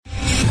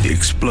The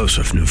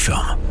explosive new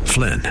film,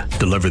 Flynn,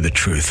 deliver the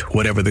truth,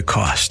 whatever the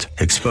cost,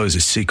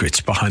 exposes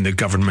secrets behind the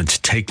government's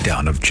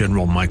takedown of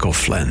General Michael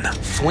Flynn.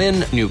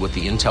 Flynn knew what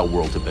the intel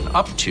world had been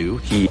up to.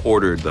 He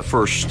ordered the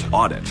first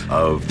audit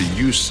of the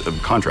use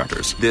of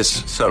contractors.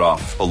 This set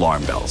off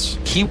alarm bells.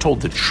 He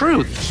told the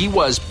truth. He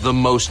was the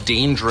most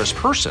dangerous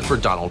person for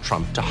Donald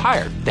Trump to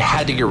hire. They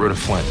had to get rid of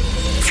Flynn.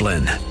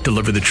 Flynn,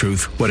 deliver the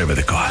truth, whatever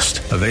the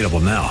cost. Available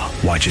now.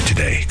 Watch it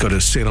today. Go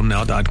to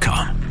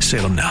salemnow.com.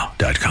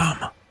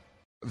 salemnow.com.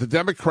 The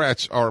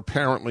Democrats are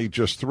apparently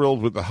just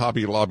thrilled with the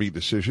Hobby Lobby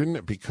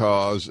decision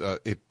because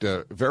it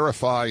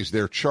verifies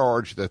their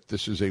charge that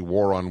this is a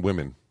war on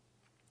women.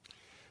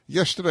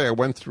 Yesterday, I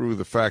went through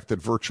the fact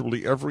that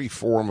virtually every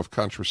form of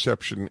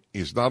contraception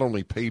is not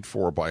only paid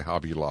for by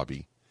Hobby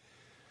Lobby,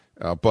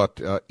 but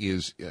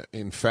is,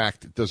 in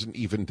fact, doesn't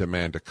even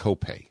demand a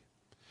copay.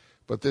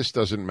 But this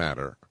doesn't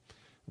matter.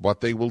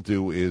 What they will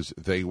do is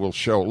they will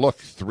show, look,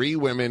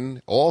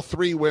 all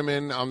three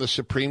women on the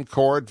Supreme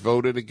Court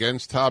voted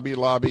against Hobby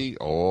Lobby.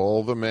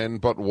 All the men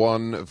but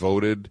one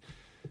voted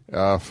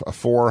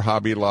for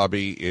Hobby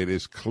Lobby. It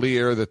is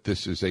clear that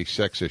this is a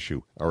sex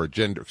issue, or a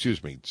gender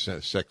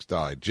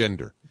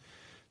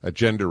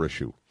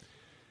issue.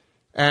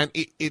 And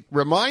it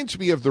reminds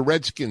me of the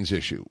Redskins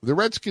issue. The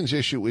Redskins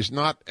issue is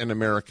not an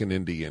American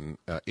Indian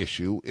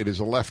issue. It is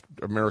a left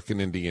American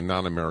Indian,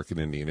 non-American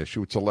Indian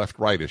issue. It's a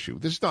left-right issue.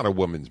 This is not a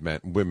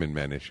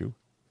women-men issue.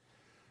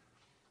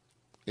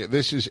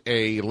 This is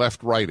a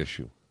left-right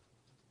issue.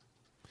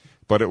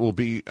 But it will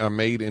be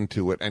made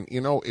into it. And,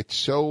 it's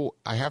so,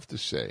 I have to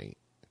say,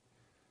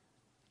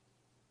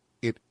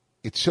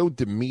 it's so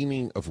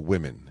demeaning of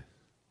women.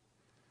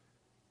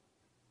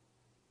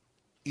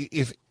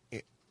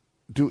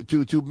 Do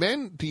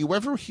you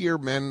ever hear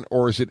men,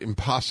 or is it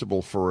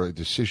impossible for a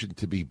decision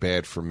to be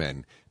bad for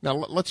men? Now,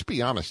 let's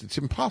be honest. It's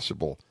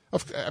impossible.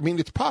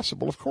 It's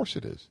possible. Of course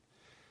it is.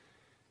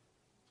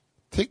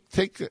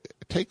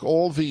 Take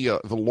all the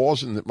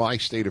laws in my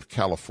state of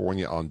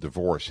California on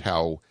divorce,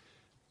 how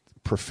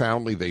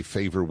profoundly they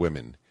favor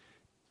women.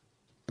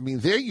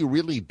 There you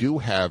really do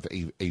have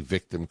a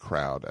victim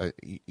crowd.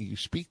 You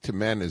speak to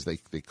men as they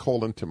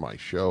call into my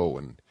show,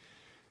 and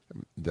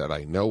that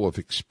I know of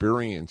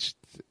experienced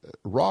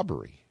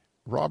robbery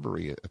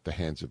at the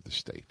hands of the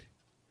state.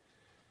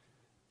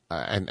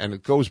 And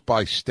it goes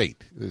by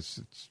state.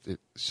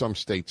 Some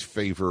states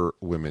favor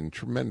women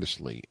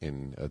tremendously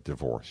in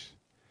divorce.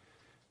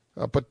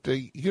 But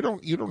you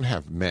don't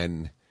have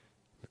men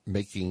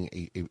making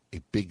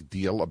a big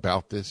deal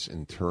about this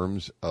in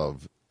terms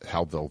of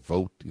how they'll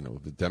vote.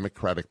 The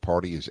Democratic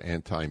Party is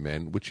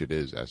anti-men, which it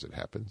is, as it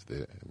happens.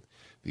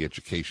 The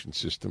education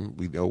system,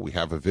 we know, we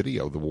have a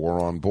video, the war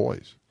on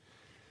boys.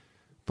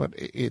 But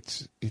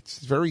it's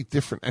very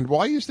different. And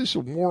why is this a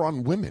war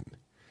on women?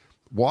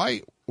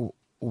 Why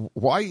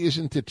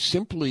isn't it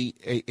simply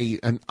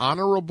an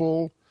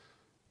honorable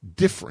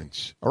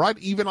difference? All right,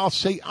 even I'll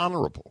say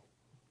honorable.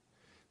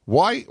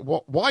 Why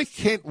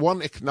can't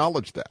one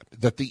acknowledge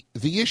that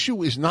the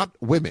issue is not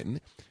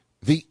women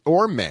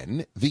or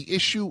men? The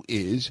issue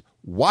is,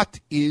 what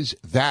is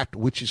that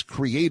which is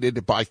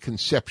created by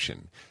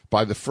conception,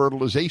 by the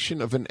fertilization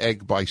of an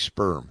egg by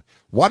sperm?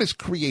 What is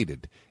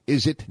created?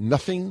 Is it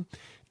nothing?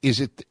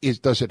 Does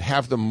it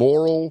have the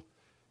moral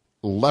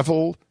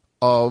level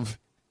of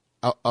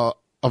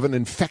an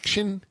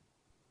infection?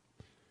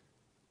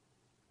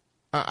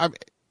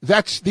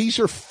 These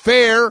are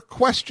fair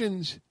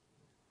questions.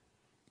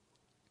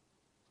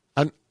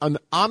 An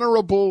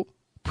honorable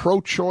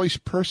pro-choice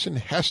person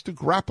has to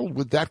grapple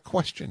with that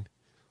question.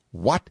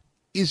 What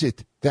is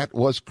it that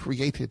was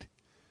created?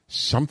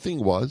 Something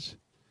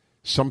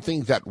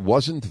that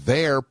wasn't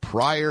there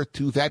prior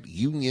to that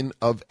union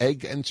of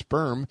egg and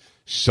sperm.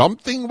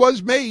 Something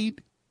was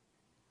made.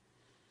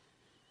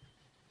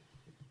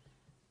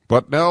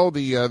 But no,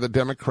 the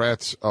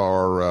Democrats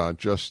are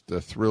just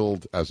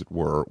thrilled, as it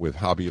were, with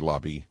Hobby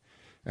Lobby.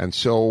 And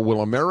so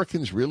will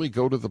Americans really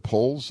go to the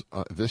polls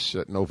this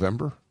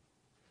November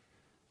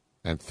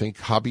and think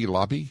Hobby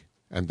Lobby,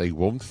 and they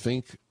won't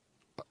think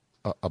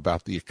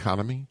about the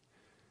economy,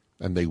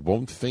 and they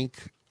won't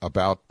think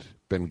about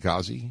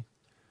Benghazi,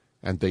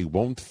 and they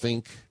won't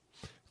think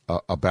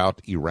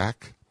about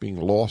Iraq being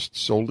lost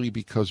solely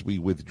because we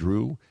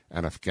withdrew,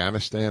 and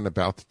Afghanistan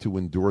about to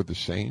endure the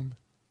same?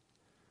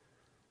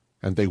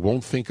 And they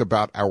won't think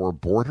about our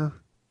border,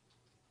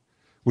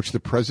 which the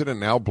president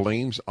now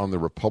blames on the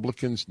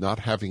Republicans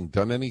not having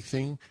done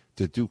anything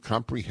to do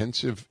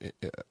comprehensive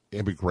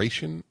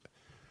immigration.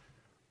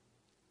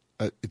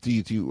 Do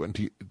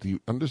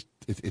you understand?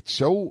 It's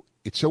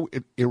so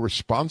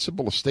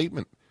irresponsible a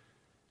statement.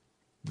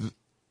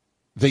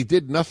 They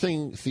did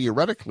nothing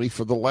theoretically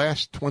for the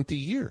last 20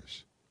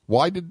 years.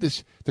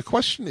 The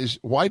question is,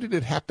 why did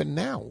it happen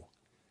now?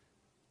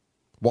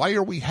 Why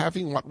are we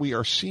having what we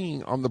are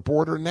seeing on the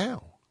border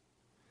now?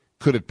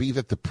 Could it be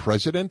that the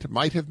president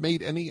might have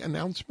made any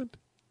announcement?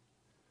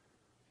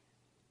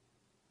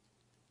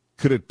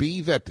 Could it be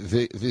that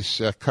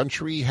this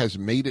country has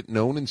made it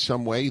known in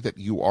some way that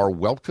you are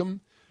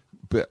welcome,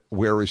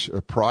 whereas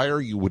prior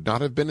you would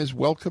not have been as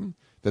welcome,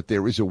 that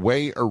there is a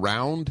way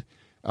around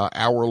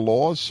our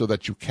laws so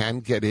that you can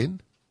get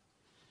in?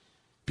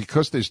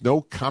 Because there's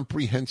no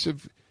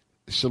comprehensive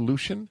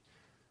solution?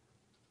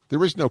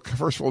 First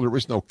of all, there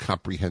is no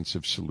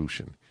comprehensive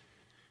solution.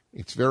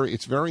 It's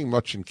very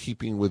much in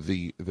keeping with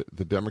the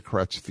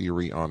Democrats'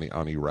 theory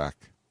on Iraq,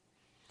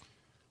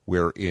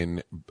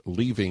 wherein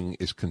leaving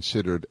is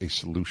considered a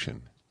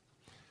solution.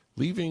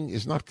 Leaving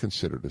is not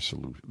considered a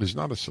solution. It's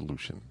not a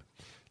solution.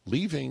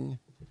 Leaving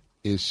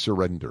is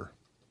surrender,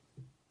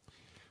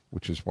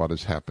 which is what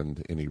has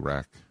happened in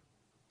Iraq.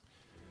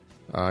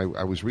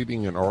 I was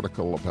reading an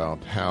article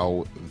about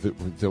how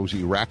those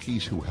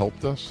Iraqis who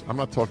helped us, I'm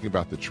not talking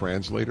about the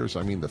translators,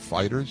 I mean the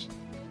fighters.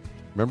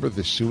 Remember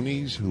the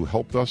Sunnis who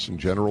helped us in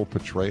General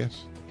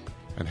Petraeus,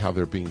 and how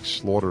they're being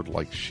slaughtered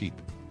like sheep.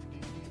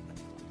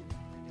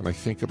 And I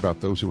think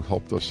about those who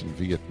helped us in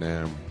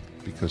Vietnam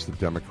because the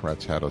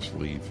Democrats had us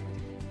leave.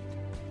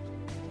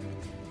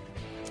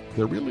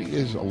 There really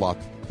is a lot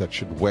that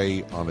should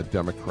weigh on a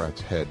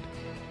Democrat's head.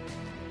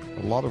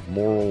 A lot of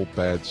moral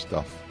bad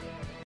stuff.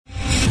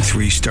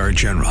 3-star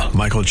General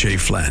Michael J.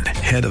 Flynn,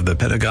 head of the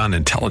Pentagon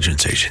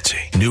Intelligence Agency,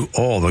 knew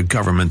all the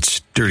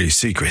government's dirty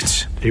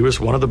secrets. He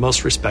was one of the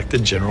most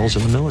respected generals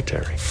in the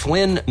military.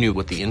 Flynn knew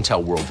what the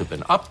intel world had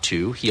been up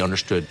to. He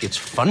understood its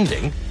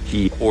funding.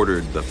 He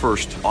ordered the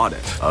first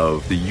audit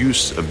of the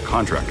use of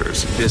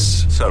contractors.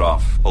 This set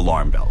off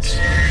alarm bells.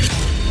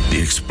 The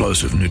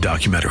explosive new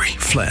documentary,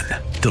 Flynn,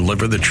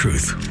 Deliver the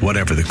Truth,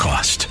 Whatever the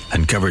Cost,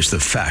 uncovers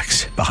the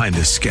facts behind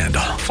this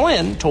scandal.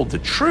 Flynn told the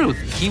truth.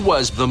 He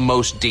was the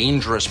most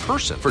dangerous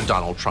person for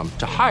Donald Trump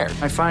to hire.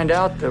 I find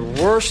out the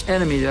worst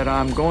enemy that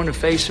I'm going to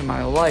face in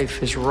my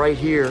life is right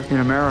here in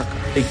America.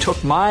 They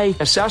took my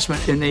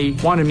assessment and they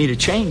wanted me to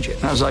change it.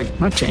 And I was like, I'm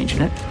not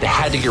changing it. They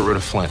had to get rid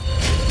of Flynn.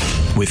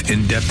 With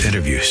in-depth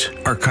interviews,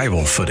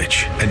 archival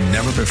footage, and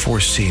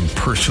never-before-seen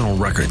personal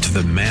records of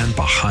the man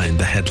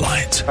behind the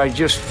headlines. I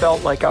just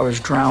felt like I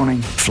was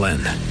drowning. Flynn,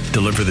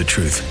 Deliver the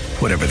Truth,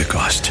 Whatever the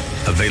Cost.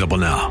 Available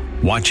now.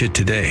 Watch it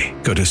today.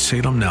 Go to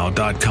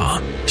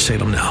salemnow.com.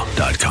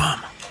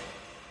 salemnow.com.